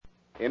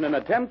In an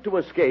attempt to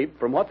escape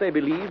from what they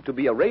believe to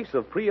be a race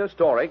of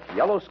prehistoric,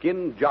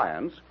 yellow-skinned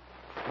giants,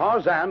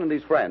 Tarzan and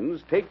his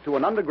friends take to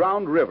an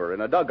underground river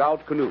in a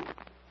dugout canoe.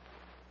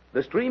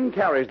 The stream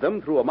carries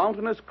them through a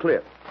mountainous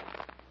cliff,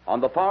 on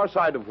the far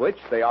side of which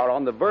they are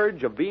on the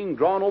verge of being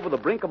drawn over the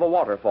brink of a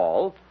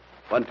waterfall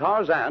when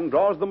Tarzan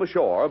draws them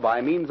ashore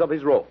by means of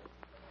his rope.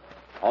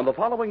 On the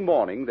following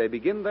morning, they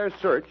begin their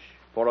search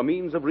for a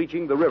means of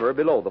reaching the river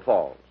below the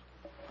falls.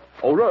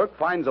 O'Rourke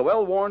finds a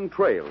well-worn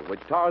trail which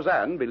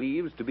Tarzan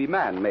believes to be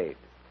man-made.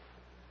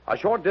 A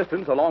short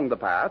distance along the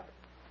path,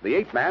 the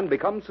ape-man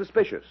becomes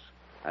suspicious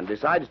and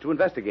decides to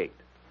investigate.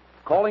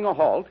 Calling a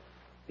halt,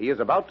 he is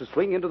about to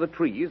swing into the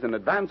trees and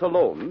advance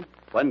alone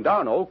when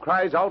D'Arnot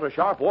cries out a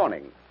sharp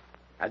warning.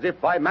 As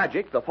if by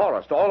magic, the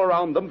forest all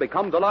around them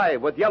becomes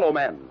alive with yellow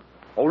men.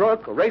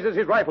 O'Rourke raises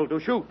his rifle to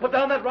shoot. Put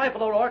down that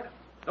rifle, O'Rourke.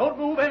 Don't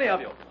move, any of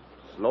you.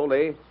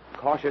 Slowly,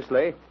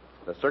 cautiously,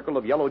 the circle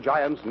of yellow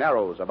giants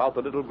narrows about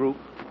the little group,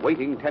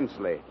 waiting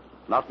tensely,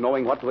 not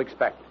knowing what to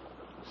expect.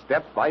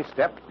 Step by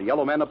step, the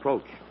yellow men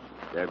approach,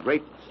 their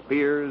great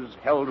spears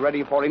held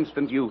ready for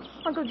instant use.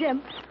 Uncle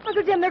Jim,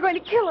 they're going to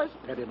kill us.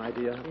 Steady, my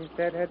dear. If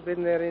that had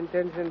been their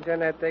intention,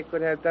 Jeanette, they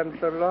could have done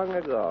so long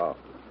ago,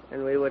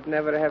 and we would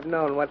never have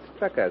known what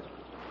struck us.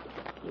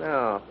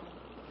 No.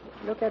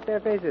 Look at their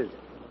faces.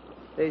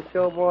 They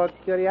show more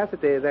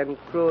curiosity than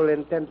cruel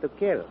intent to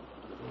kill.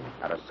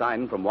 At a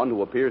sign from one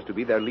who appears to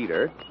be their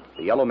leader,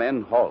 the yellow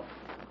men halt.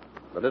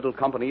 The little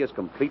company is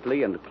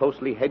completely and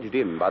closely hedged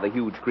in by the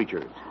huge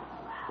creatures.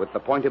 With the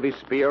point of his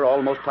spear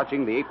almost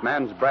touching the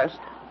ape-man's breast,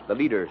 the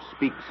leader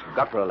speaks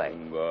gutturally.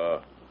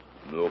 Unga,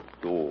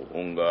 nuktu,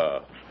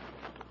 unga.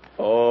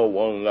 Oh,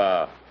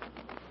 wanga.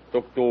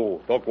 Tuktu,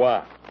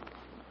 tokwa.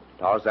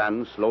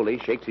 Tarzan slowly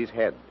shakes his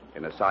head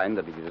in a sign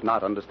that he does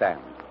not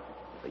understand.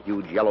 The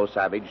huge yellow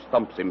savage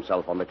thumps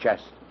himself on the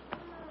chest.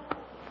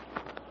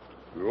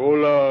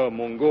 Yola,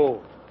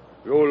 Mungo.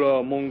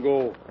 Yola,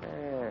 Mungo.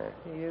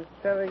 He is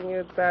telling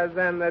you,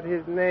 Tarzan, that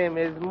his name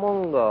is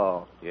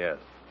Mungo. Yes.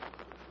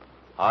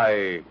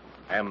 I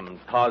am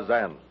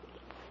Tarzan.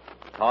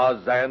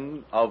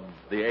 Tarzan of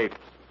the Apes.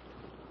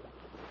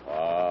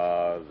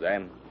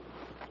 Tarzan.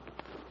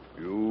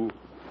 You,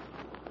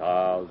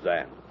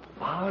 Tarzan.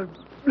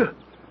 Parbleu!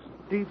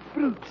 The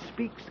brute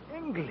speaks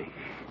English.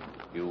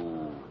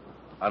 You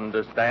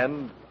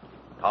understand,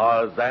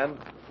 Tarzan?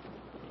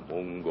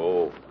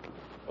 Mungo,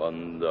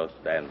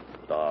 understand,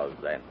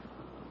 Tarzan.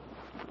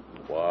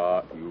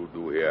 What you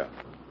do here?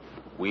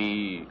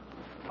 We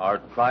are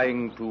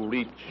trying to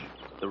reach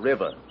the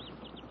river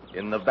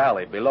in the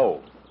valley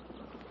below.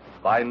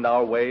 Find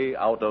our way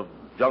out of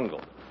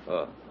jungle.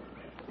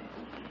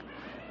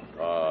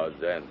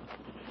 Tarzan.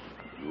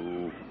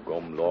 You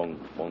come long,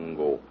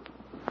 Mungo.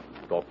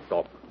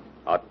 Talk.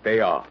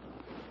 Atea.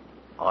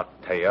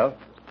 Atea?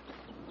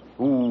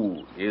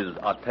 Who is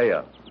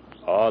Atea?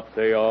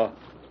 Atea,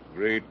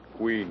 great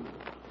queen.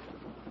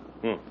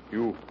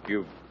 You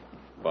give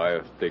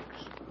fire sticks.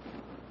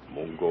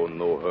 Mungo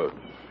no hurt.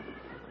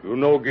 You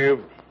no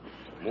give.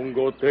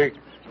 Mungo take.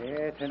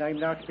 Yes, and I'm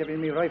not giving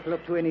me rifle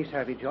up to any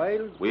savage.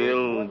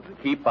 We'll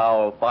keep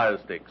our fire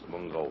sticks,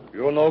 Mungo.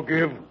 You no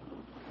give.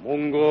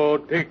 Mungo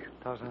take.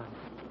 Tarzan,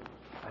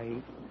 I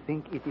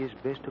think it is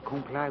best to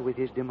comply with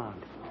his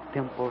demand,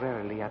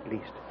 temporarily at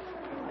least.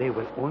 They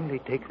will only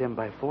take them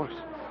by force.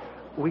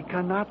 We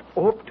cannot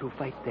hope to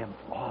fight them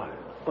all.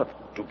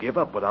 But to give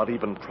up without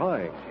even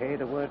trying. Say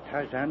the word,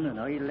 Tarzan, and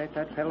I'll let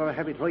that fellow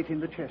have it right in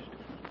the chest.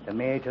 The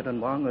Major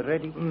and Wong are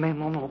ready.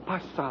 No,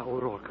 passa,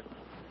 O'Rourke.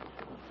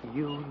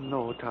 You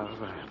know,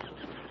 Tarzan,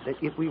 that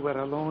if we were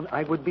alone,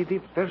 I would be the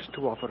first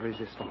to offer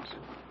resistance.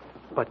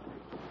 But,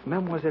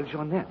 Mademoiselle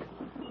Jeanette,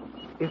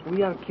 if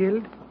we are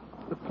killed,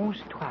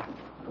 pense-toi,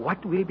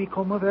 what will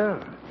become of her?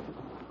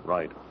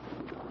 Right.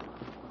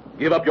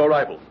 Give up your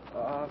rifles.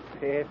 Oh,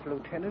 faith,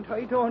 Lieutenant,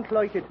 I don't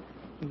like it.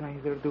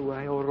 Neither do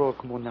I,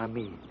 O'Rourke, mon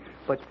ami.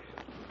 But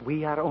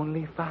we are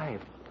only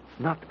 5,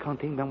 not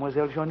counting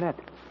Mademoiselle Jeanette.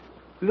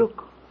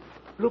 Look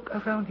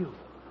around you.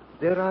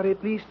 There are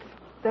at least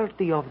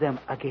 30 of them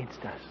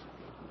against us.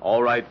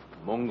 All right,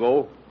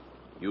 Mungo.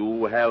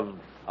 You have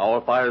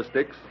our fire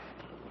sticks.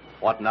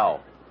 What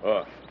now?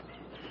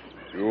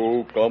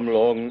 You come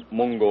long,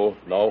 Mungo,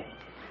 now.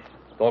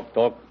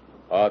 Talk,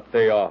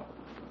 Atea.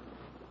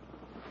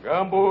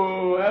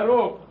 Gambu,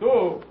 Ero,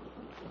 do.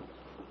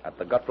 At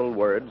the guttural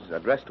words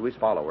addressed to his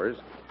followers,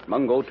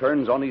 Mungo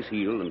turns on his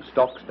heel and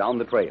stalks down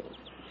the trail.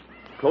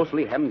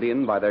 Closely hemmed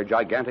in by their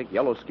gigantic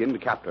yellow-skinned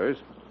captors,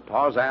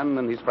 Tarzan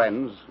and his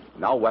friends,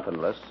 now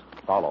weaponless,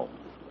 follow.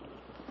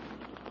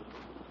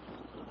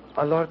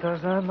 Alors,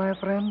 Tarzan, my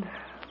friend,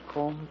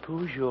 comme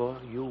toujours,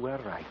 you were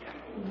right.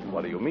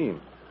 What do you mean?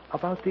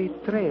 About the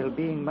trail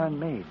being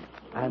man-made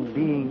and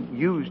being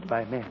used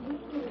by men.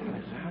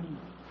 Tarzan,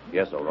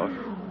 Yes, O'Rourke.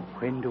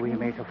 when do we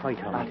make a fight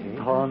of it,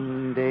 eh?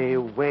 Attendez,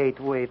 wait,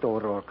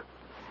 O'Rourke.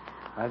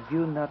 Have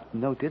you not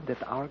noted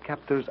that our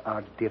captors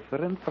are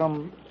different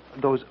from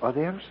those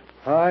others?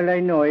 All I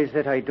know is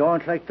that I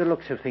don't like the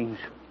looks of things.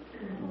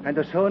 And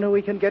the sooner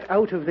we can get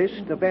out of this,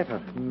 the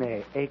better.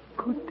 Mais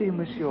écoutez,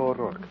 Monsieur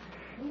O'Rourke.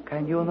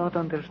 Can you not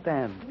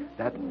understand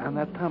that an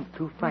attempt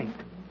to fight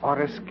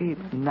or escape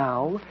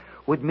now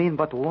would mean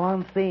but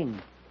one thing,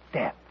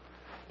 death?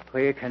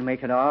 We can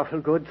make an awful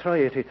good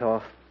try at it,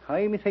 though.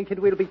 I'm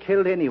thinking we'll be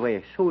killed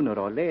anyway, sooner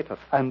or later.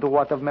 And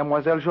what of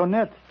Mademoiselle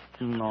Jeanette?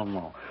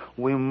 No.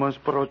 We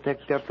must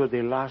protect her to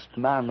the last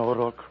man,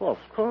 O'Rourke. Of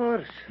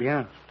course.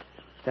 Yeah.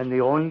 Then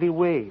the only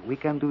way we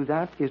can do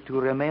that is to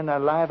remain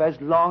alive as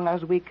long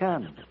as we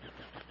can.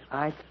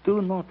 I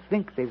do not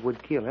think they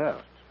would kill her,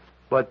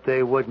 but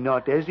they would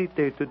not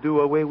hesitate to do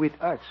away with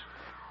us.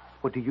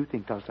 What do you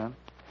think, Tarzan?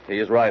 He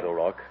is right,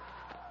 O'Rourke.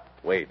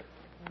 Wait.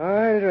 All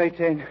right,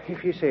 then,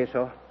 if you say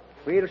so.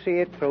 We'll see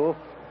it through.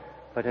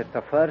 But at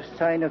the first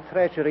sign of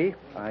treachery,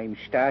 I'm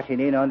starting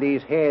in on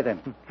these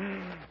heathen.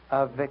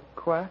 Avec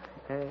quoi?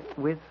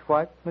 With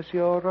what,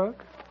 Monsieur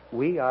O'Rourke?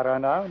 We are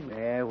unarmed.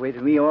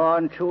 With me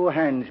own 2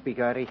 hands,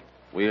 begorry.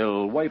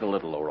 We'll wait a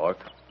little,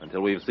 O'Rourke,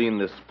 until we've seen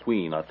this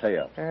Queen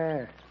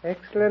Atea.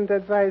 Excellent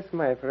advice,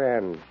 my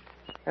friend.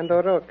 And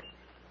O'Rourke,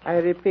 I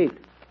repeat,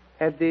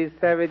 had these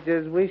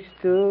savages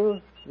wished to,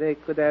 they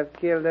could have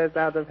killed us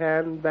out of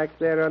hand back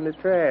there on the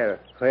trail.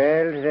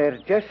 Well, they're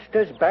just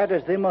as bad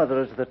as them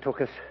others that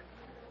took us.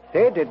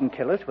 They didn't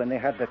kill us when they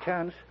had the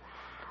chance,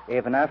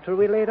 even after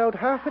we laid out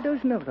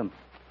 6 of them.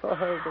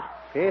 Oh, but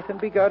faith and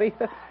begorry,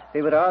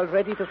 they were all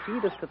ready to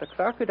feed us to the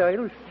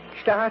crocodiles,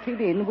 starting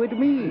in with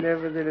me.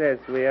 Nevertheless,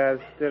 we are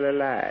still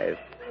alive.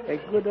 A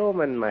good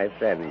omen, my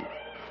friend.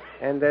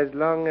 And as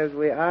long as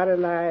we are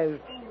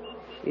alive,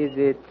 is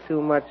it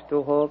too much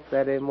to hope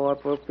that a more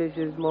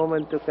propitious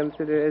moment to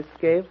consider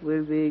escape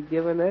will be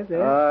given us, eh?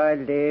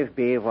 Oh, leave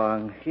be,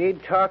 Wong.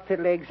 You'd talk the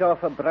legs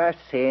off a brass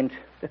saint.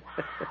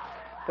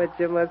 But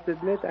you must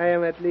admit I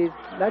am at least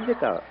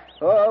logical.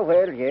 Oh,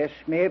 well, yes,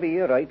 maybe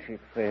you're right,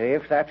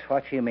 if that's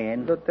what you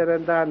mean.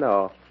 Lieutenant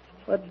Darno,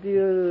 what do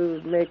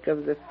you make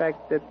of the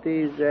fact that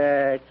these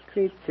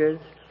creatures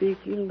speak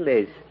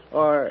English,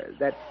 or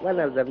that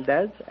one of them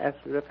does,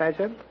 after a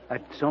fashion?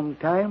 At some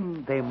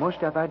time, they must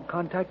have had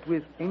contact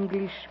with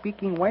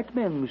English-speaking white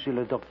men, Monsieur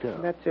le Docteur.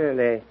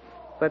 Naturally.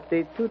 But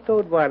the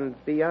 2-toed ones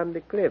beyond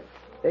the cliff,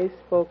 they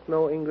spoke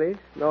no English,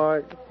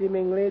 nor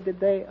seemingly did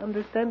they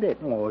understand it.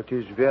 Oh, it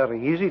is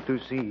very easy to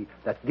see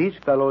that these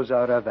fellows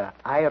are of a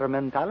higher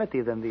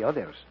mentality than the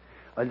others.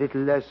 A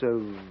little less,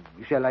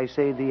 shall I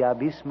say, the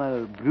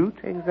abysmal brute?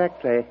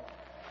 Exactly.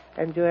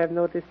 And you have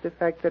noticed the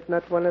fact that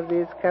not one of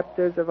these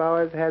captors of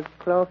ours has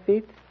claw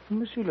feet?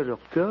 Monsieur le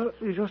Docteur,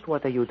 just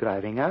what are you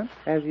driving at?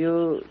 Have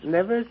you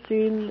never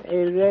seen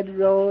a red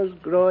rose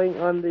growing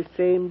on the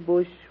same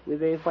bush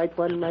with a white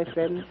one, my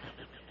friend?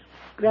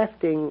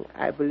 Grafting,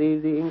 I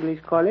believe the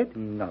English call it.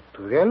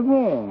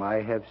 Naturellement,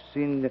 I have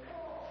seen...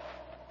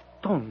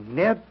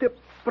 Tonnerre de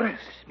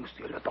presse,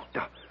 Monsieur le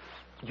Docteur.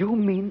 You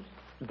mean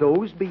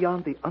those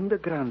beyond the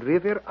underground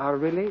river are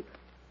really...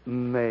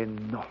 Mais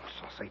non,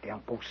 ça c'est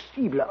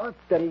impossible,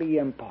 utterly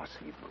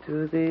impossible.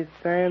 To the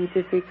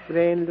scientific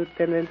brain,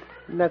 Lieutenant,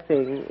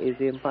 nothing is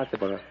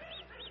impossible.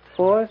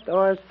 Forced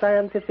or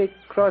scientific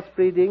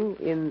crossbreeding,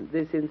 in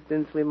this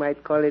instance we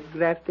might call it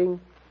grafting,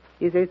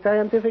 is a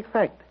scientific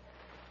fact.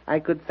 I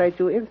could cite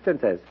you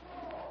instances.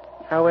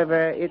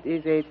 However, it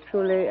is a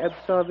truly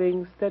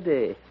absorbing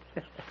study.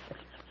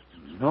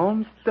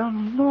 No,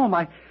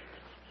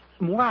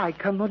 moi, I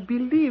cannot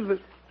believe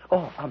it.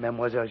 Oh,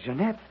 Mademoiselle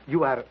Jeanette,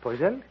 you are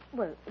puzzled?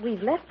 Well,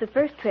 we've left the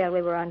first trail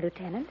we were on,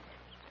 Lieutenant.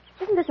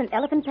 Isn't this an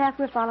elephant path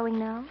we're following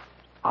now?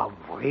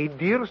 Oui,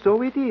 dear,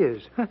 so it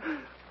is.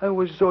 I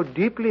was so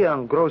deeply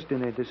engrossed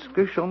in a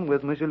discussion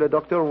with Monsieur le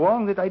Docteur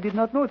Wong that I did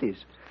not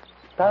notice.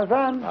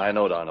 Tarzan? I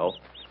know, Darno.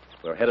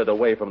 We're headed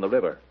away from the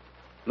river.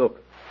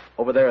 Look,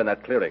 over there in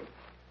that clearing.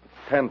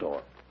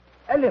 Tantor.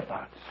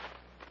 Elephants.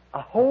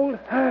 A whole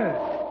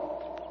herd.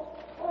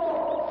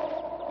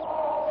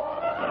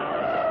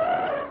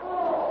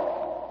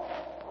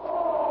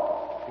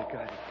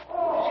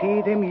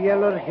 See them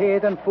yeller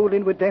heathen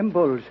fooling with them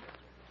bulls.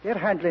 They're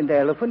handling the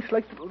elephants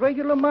like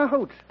regular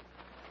mahouts.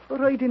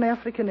 Riding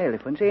African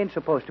elephants ain't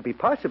supposed to be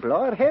possible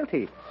or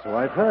healthy. So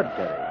I've heard,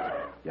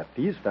 Jerry. Yet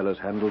these fellows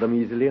handle them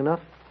easily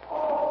enough.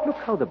 Look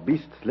how the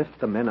beasts lift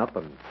the men up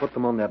and put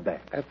them on their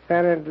backs.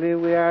 Apparently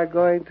we are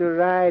going to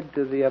ride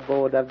to the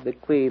abode of the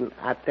Queen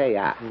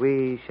Atea.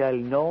 We shall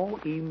know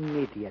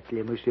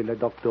immediately, Monsieur le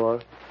Docteur.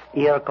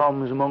 Here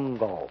comes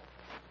Mungo.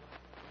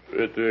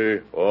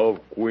 City of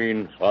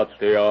Queen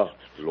Atea,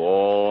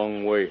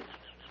 long way.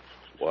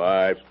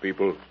 White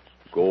people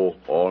go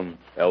on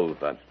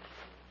elephant.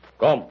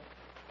 Come.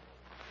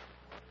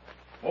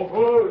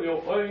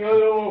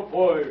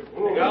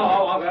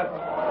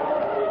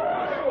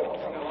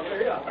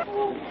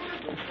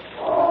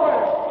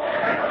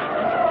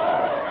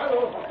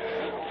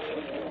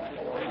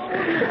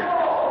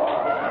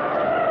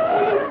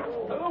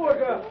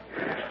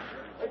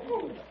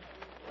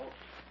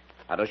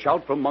 At a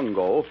shout from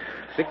Mungo,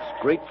 6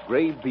 great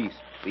gray beasts,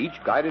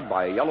 each guided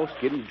by a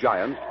yellow-skinned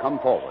giant, come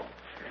forward.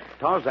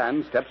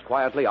 Tarzan steps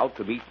quietly out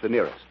to meet the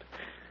nearest.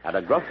 At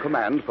a gruff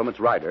command from its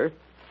rider,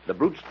 the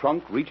brute's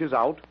trunk reaches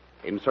out,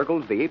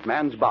 encircles the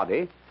ape-man's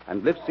body,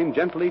 and lifts him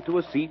gently to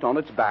a seat on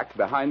its back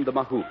behind the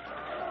mahout.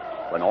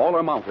 When all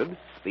are mounted,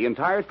 the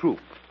entire troop,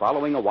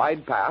 following a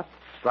wide path,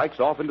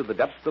 strikes off into the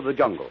depths of the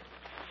jungle.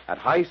 At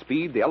high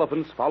speed, the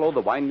elephants follow the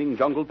winding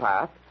jungle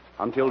path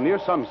until near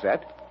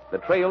sunset, the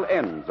trail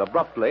ends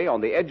abruptly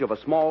on the edge of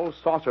a small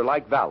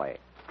saucer-like valley,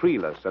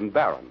 treeless and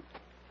barren.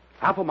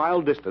 Half a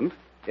mile distant,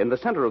 in the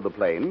center of the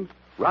plain,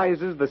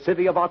 rises the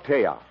city of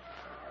Atea.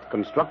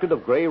 Constructed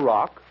of gray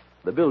rock,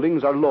 the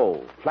buildings are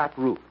low,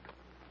 flat-roofed.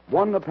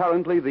 One,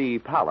 apparently the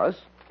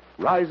palace,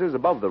 rises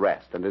above the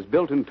rest and is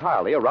built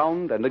entirely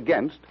around and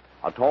against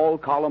a tall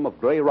column of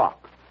gray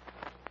rock,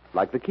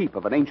 like the keep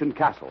of an ancient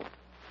castle.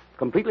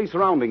 Completely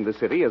surrounding the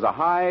city is a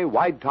high,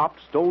 wide-topped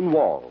stone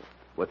wall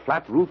with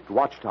flat-roofed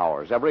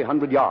watchtowers every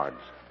 100 yards.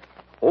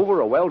 Over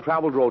a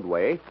well-traveled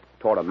roadway,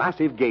 toward a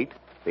massive gate,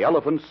 the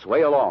elephants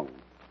sway along.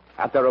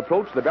 At their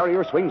approach, the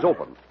barrier swings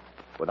open.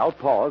 Without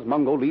pause,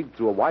 Mungo leads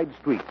through a wide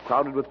street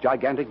crowded with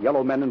gigantic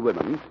yellow men and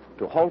women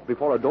to halt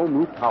before a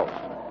dome-roofed house.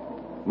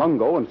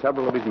 Mungo and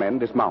several of his men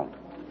dismount.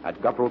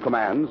 At guttural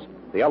commands,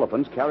 the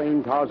elephants,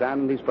 carrying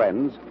Tarzan and his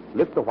friends,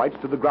 lift the whites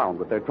to the ground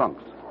with their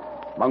trunks.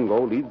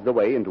 Mungo leads the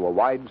way into a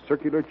wide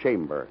circular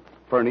chamber,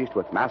 furnished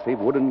with massive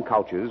wooden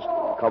couches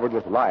covered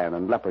with lion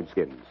and leopard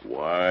skins.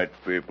 White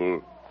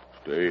people,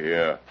 stay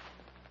here.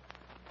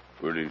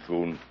 Pretty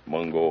soon,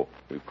 Mungo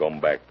will come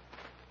back.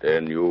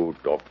 Then you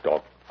talk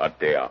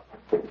Atea.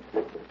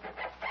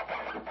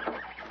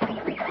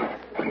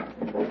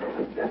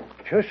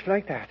 Just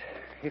like that.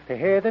 If the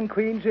heathen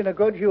queen's in a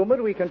good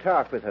humor, we can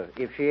talk with her.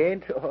 If she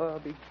ain't,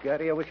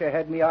 begorry, I wish I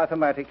had me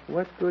automatic.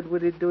 What good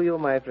would it do you,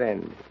 my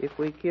friend? If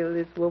we kill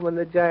this woman,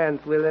 the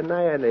giants will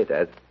annihilate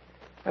us.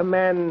 A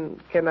man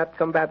cannot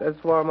combat a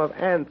swarm of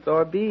ants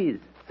or bees.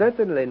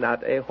 Certainly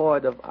not a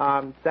horde of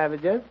armed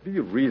savages. Be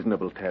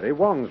reasonable, Terry.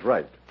 Wong's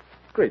right.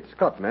 Great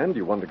Scott, man, do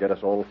you want to get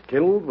us all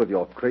killed with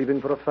your craving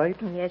for a fight?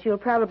 Yes, you'll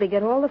probably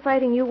get all the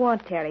fighting you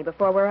want, Terry,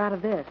 before we're out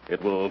of this.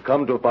 It will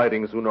come to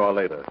fighting sooner or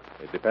later.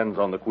 It depends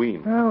on the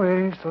Queen. Ah,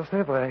 oui, so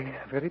c'est vrai.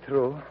 Very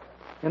true.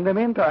 In the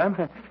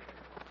meantime,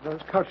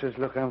 those couches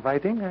look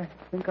inviting. I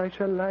think I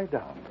shall lie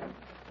down.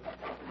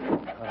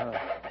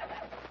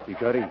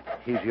 Begorry,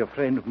 he's your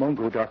friend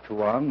Mungo, Dr.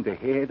 Wong. The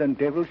heathen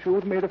devil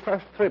should made a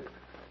fast trip.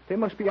 They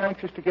must be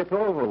anxious to get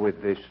over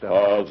with this stuff.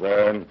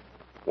 Tarzan,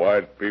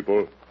 white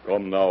people,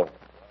 come now.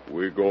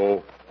 We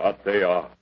go Atea.